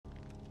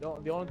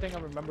The only thing I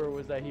remember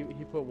was that he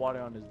put water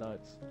on his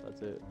nuts.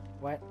 That's it.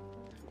 What?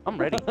 I'm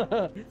ready.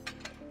 Hold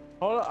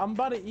on, I'm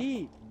about to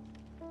eat.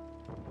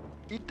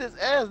 Eat this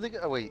ass, nigga.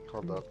 Oh, wait,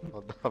 hold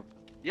up.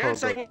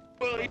 Yes, I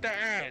will eat that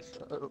ass.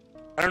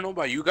 I don't know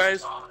about you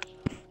guys,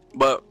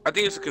 but I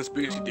think it's a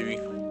conspiracy theory.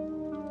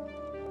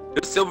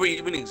 Does silver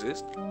even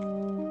exist?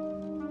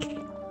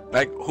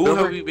 Like, who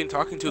have we been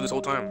talking to this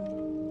whole time?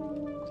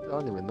 I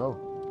don't even know.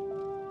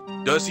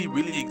 Does he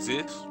really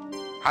exist?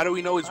 How do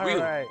we know it's real?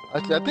 Alright.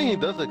 Actually, I think he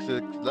does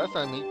exist. Last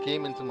time he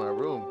came into my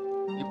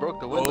room, he broke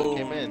the window,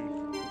 came in.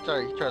 He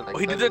tried like. Oh,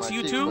 he did that to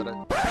you too?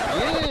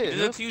 Yeah, He did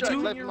that to you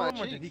too? Slapped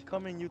my Did he cheeks.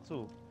 come in you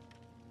too?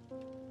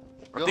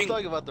 Don't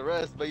talk about the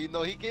rest, but you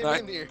know he came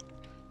in here.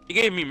 He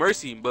gave me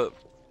mercy, but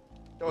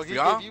Oh, he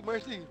y'all? gave you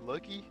mercy,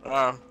 lucky.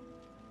 uh,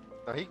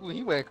 No,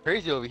 he went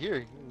crazy over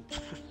here.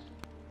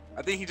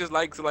 I think he just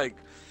likes like,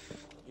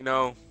 you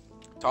know,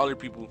 taller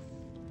people.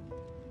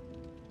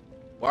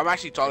 Well, I'm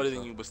actually taller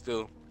than you, but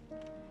still.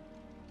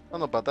 I don't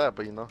know about that,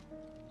 but you know.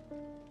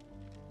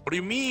 What do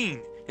you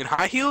mean? In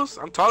high heels?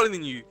 I'm taller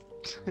than you.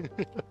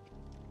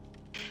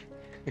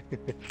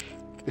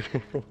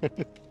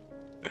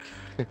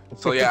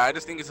 So yeah, I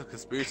just think it's a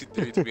conspiracy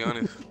theory, to be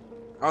honest.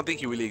 I don't think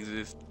he really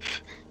exists.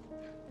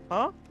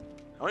 Huh?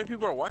 How many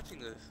people are watching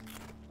this?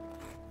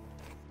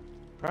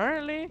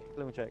 Apparently,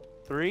 let me check.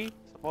 3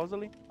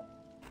 supposedly.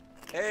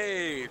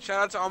 Hey,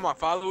 shout out to all my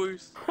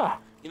followers.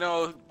 You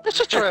know,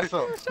 Shut your ass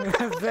up.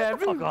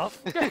 Fuck off.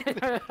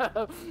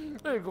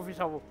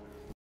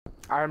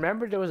 I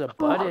remember there was a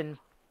button.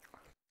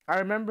 I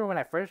remember when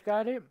I first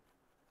got it,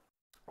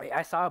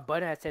 I saw a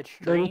button that said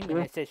stream and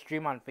it said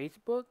stream on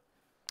Facebook.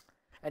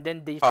 And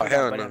then they took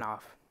that button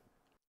off.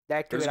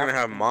 They're just gonna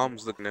have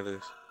moms looking at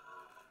this.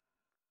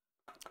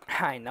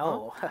 I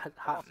know.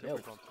 Hot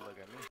milk.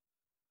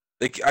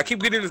 Like, I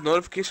keep getting this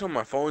notification on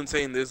my phone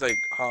saying there's like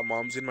hot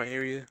moms in my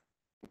area.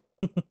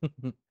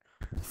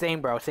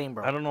 Same bro, same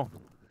bro. I don't know.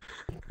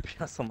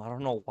 I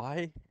don't know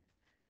why.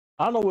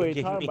 I don't know what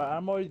you're talking about.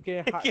 I'm always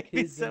getting hot Give me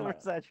kids. silver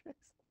address.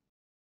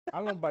 I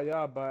don't know about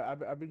y'all, but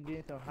I've been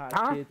getting some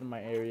hot kids in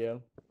my area.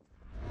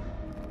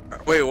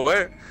 Wait,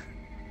 what?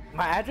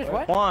 My address,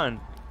 what? Juan,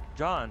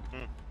 John.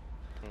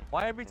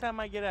 Why every time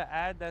I get an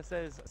ad that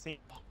says "see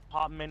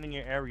hot men in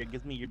your area," it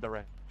gives me your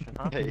direction?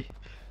 Huh?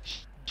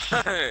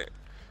 Hey.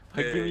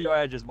 Give me your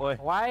address, boy.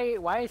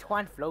 Why is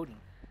Juan floating?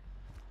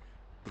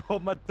 Bro,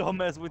 my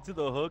dumbass went to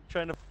the hook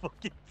trying to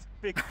fucking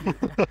fix it.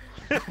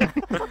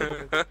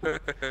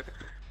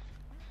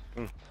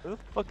 Where the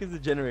fuck is the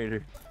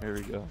generator? There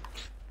we go.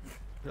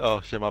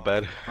 Oh shit, my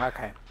bad.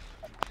 Okay.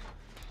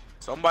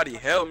 Somebody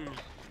help me.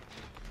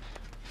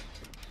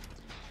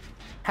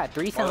 Had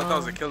three Oh, I thought I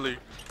was a songs. killer.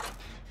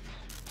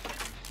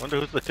 Wonder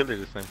who's the killer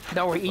this time.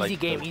 No, we're easy Like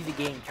game, the- easy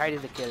game. Try to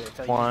the killer.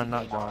 So Juan, easy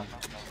not game. John.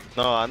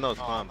 No, I know it's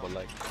fine, but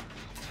like,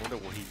 I wonder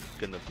what he's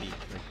gonna be.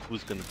 Like,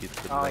 who's gonna be the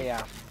killer? Oh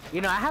yeah.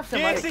 You know, I have some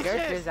Yes, other yes,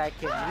 characters I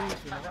can use.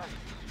 You know.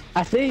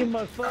 I see you,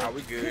 motherfucker. Nah,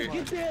 we good.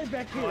 Get your ass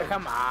back here.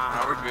 Come on.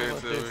 Nah, we're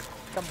good, Silver.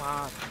 Come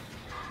on.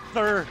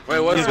 Third. Wait,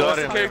 what's He's the got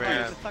it, characters?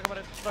 man. Let's talk about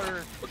it.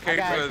 Third. What I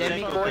got character is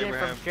Demi it? Gordon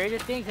Abraham. from Stranger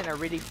Things and a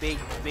really big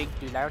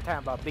dude. I'm talking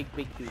about big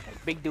dude.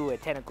 Like big dude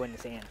with a tentacle in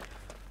his hand.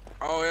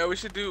 Oh yeah, we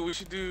should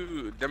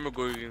do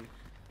Demogorgon.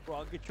 Bro,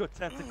 I'll get you a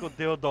tentacle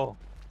dildo.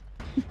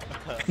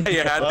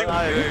 Yeah, I think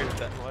we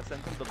good. Well, I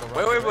sent him the wrong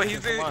Wait, but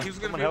direction. Come on, he's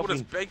gonna someone be able help to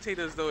me. spectate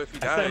us though if he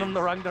I sent him dies.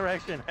 the wrong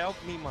direction. Help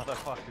me,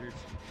 motherfuckers.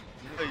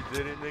 No, you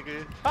didn't,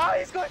 nigga. Oh,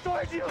 he's going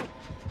towards you!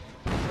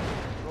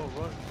 Bro,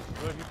 run.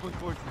 Run, he's going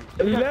towards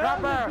you.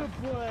 Yeah,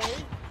 good boy.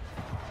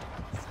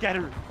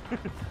 Scatter.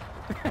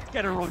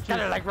 Scatter roaches.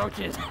 Kind of like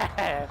roaches.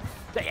 Yeah.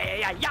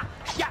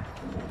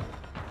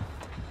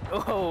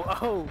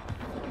 Oh.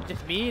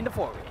 Just me in the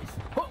forest.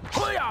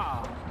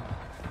 Hoo-yah!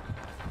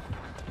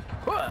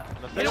 No,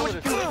 You know what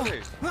you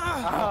do?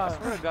 I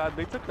swear to God,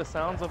 they took the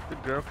sounds of the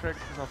girl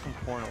characters off some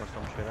porn or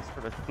some shit. I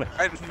swear to God.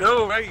 I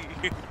know, right?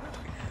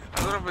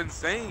 That's what I've been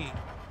saying.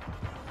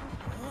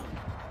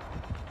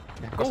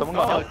 Bro, someone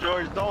gonna Oh, help.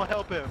 George, don't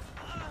help him.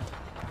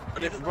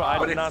 But if, Bro, I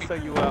but did if not he,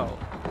 sell you out.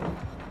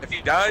 if he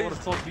I dies,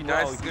 would've told if he you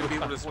dies, now, he's he gonna be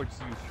able would've to. towards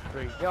you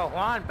straight. Yo,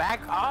 Juan,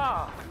 back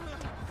off.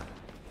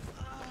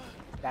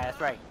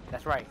 That's right.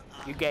 That's right.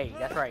 You gay.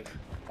 That's right.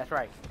 That's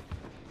right.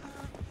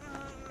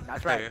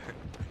 That's right.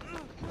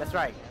 That's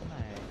right.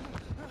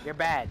 You're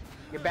bad.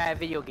 You're bad at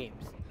video games.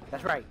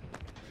 That's right.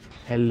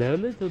 Hello,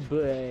 little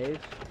boy.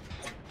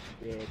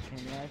 Where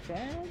can I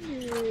find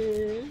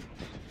you?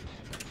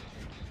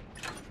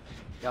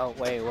 Yo,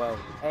 wait, whoa.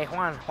 Hey,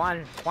 Juan,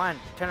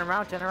 turn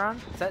around.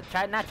 So,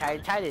 try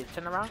this.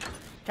 Turn around.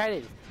 Try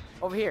this.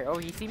 Over here. Oh,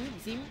 you see me?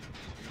 You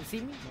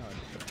see me?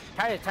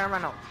 Try this. Turn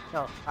around. No.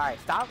 All right.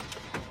 Stop.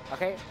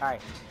 Okay. All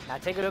right. Now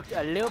take a look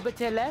a little bit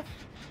to the left.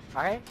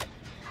 Okay.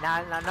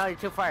 Now, no, you're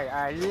too far. All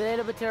right. A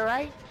little bit to the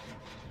right.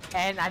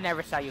 And I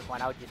never saw you,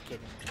 Juan. I was just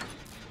kidding.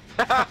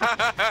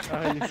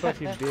 Oh, you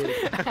fucking bitch.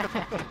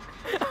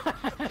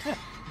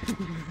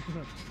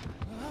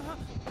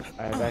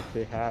 I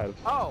actually have.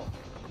 Oh,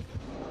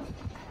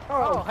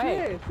 Oh,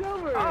 hey. shit,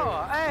 Silver.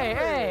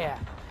 hey.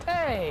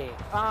 Hey,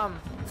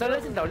 so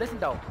listen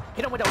though.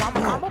 Hit him with the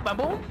wombo combo, bam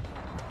boom.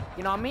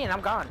 You know what I mean?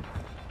 I'm gone.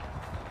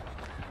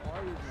 Where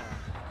are you now?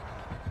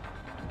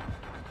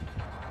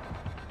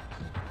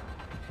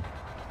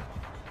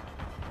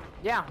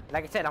 Yeah,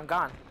 like I said, I'm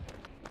gone.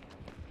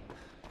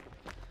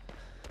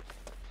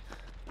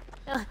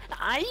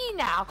 Are you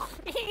now?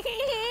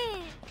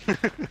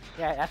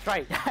 Yeah, that's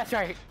right. That's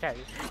right.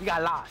 You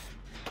got lost.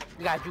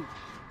 You got juke.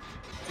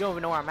 You don't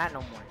even know where I'm at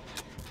no more.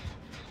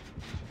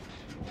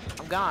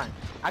 I'm gone.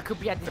 I could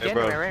be at the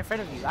generator right in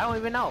front of you. I don't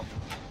even know.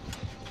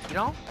 You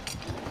know?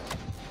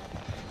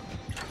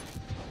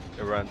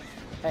 Hey, run.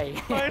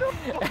 Hey. I don't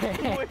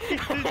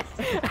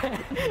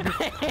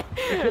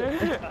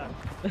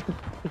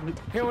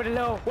Here with a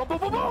little. Whoa, boom,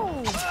 boom,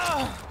 boom.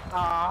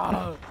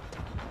 Oh.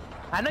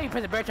 I know you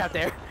put the birch out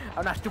there.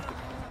 I'm not stupid.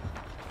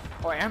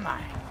 Or am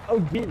I? Oh,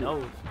 get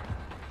knows.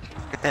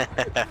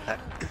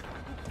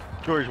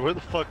 George, where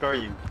the fuck are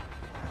you?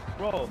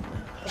 Bro,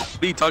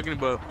 What are you talking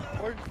about?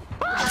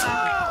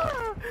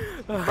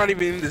 I'm not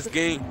even in this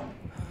game.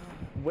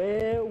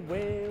 Well.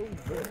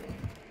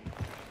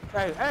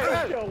 Hey.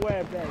 Get your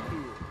way back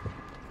here.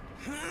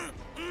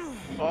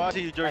 Oh, I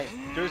see you, George.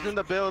 Hey. George's in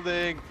the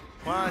building.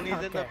 Come on, he's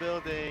in the Okay.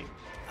 building.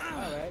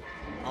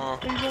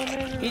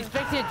 Alright. He's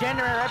fixing a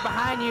generator right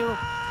behind you.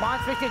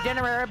 Juan's fixing a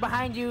generator right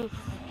behind you.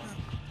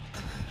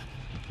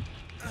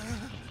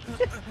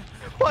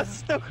 what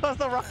still goes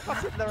the wrong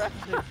fucking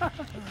direction?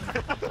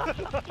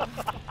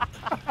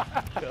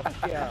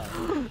 Yeah.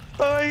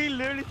 Oh, he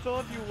literally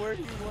told you where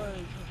he was.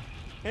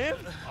 Him?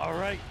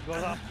 Alright, go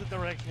the opposite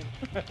direction.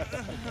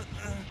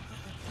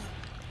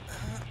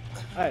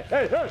 Hey.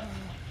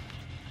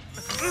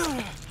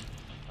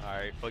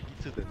 Alright, fuck you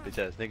too then, bitch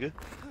ass nigga.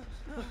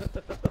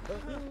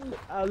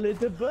 I'll let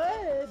the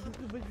bud. This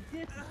is what you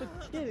get for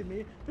kidding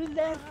me. The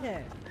last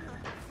time.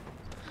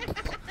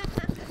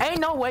 Ain't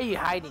no way you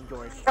hiding,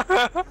 George.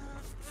 Hold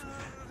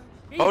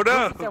Put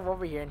up. yourself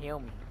over here and heal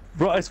me.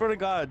 Bro, I swear to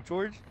God,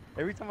 George,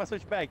 every time I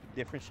switch back,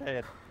 different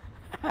shit.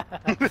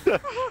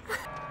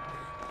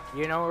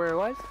 You know where it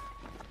was?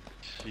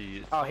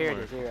 Shit. Oh, here it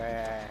is. Here,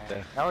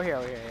 yeah. Over here.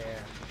 Yeah.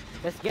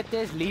 Let's get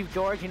this. Leave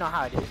George. You know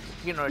how it is.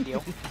 You know the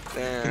deal.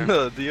 Damn.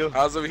 No deal.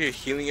 I was over here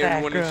healing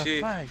everyone and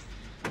shit.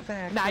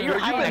 Nah, you're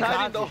You've been hiding the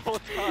hiding whole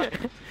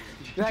time.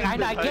 Like,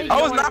 I get you I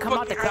was don't wanna not come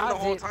out fucking the hiding the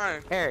whole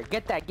closet. time. Here,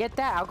 get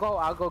that.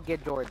 I'll go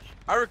get George.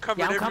 I recovered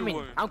Yeah, I'm everyone.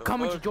 coming. I'm The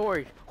coming to fuck?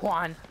 George.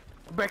 Juan,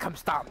 you better come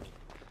stop me.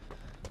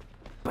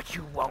 But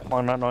you won't.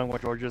 Well, not knowing where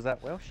George is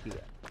at, well,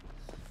 shit.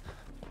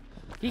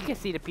 He can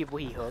see the people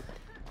he hooked.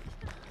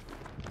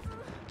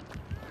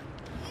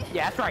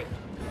 Yeah, that's right.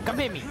 Come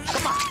hit me.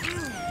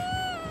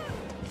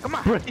 Come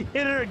on. Hit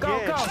her Go,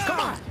 again. come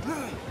on.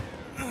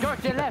 George,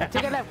 to the left.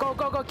 Take a left. Go.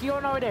 Keep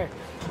going over there.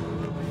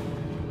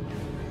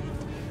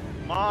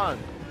 Come on.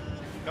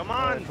 Come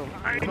on,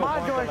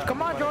 George.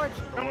 Come on, George.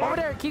 Over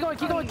there. Keep going.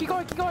 Keep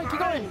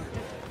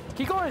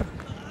going.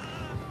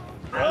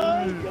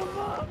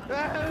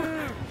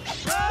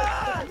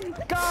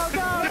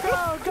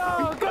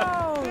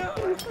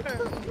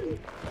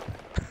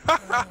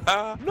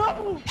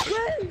 No,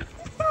 please.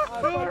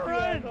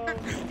 Run!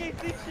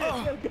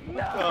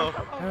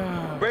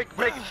 Oh. Break.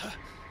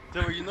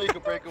 Silver, you know you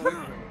can break away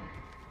from him.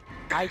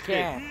 I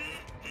can't.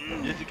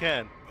 Yes, you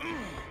can.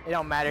 It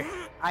don't matter.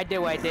 I did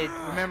what I did.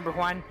 Remember,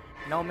 Juan?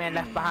 No man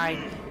left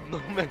behind. No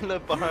man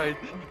left behind.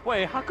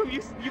 Wait, how come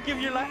you give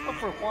your life up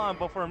for Juan,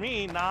 but for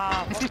me,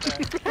 nah, fuck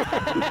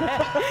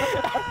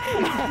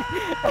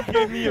that.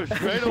 Give me a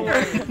straight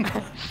away.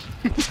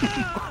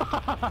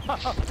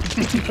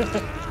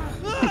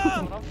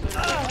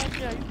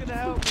 Yeah, he's gonna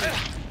help me.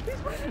 He's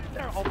right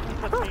there, hoping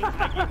for me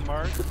I get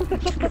murked.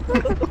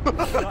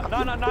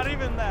 Not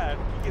even that.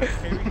 He gets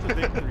carried to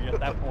victory at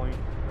that point.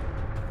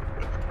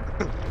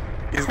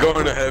 He's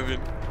going to heaven.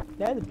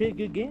 That's a pretty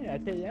good game. I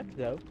tell you that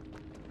though.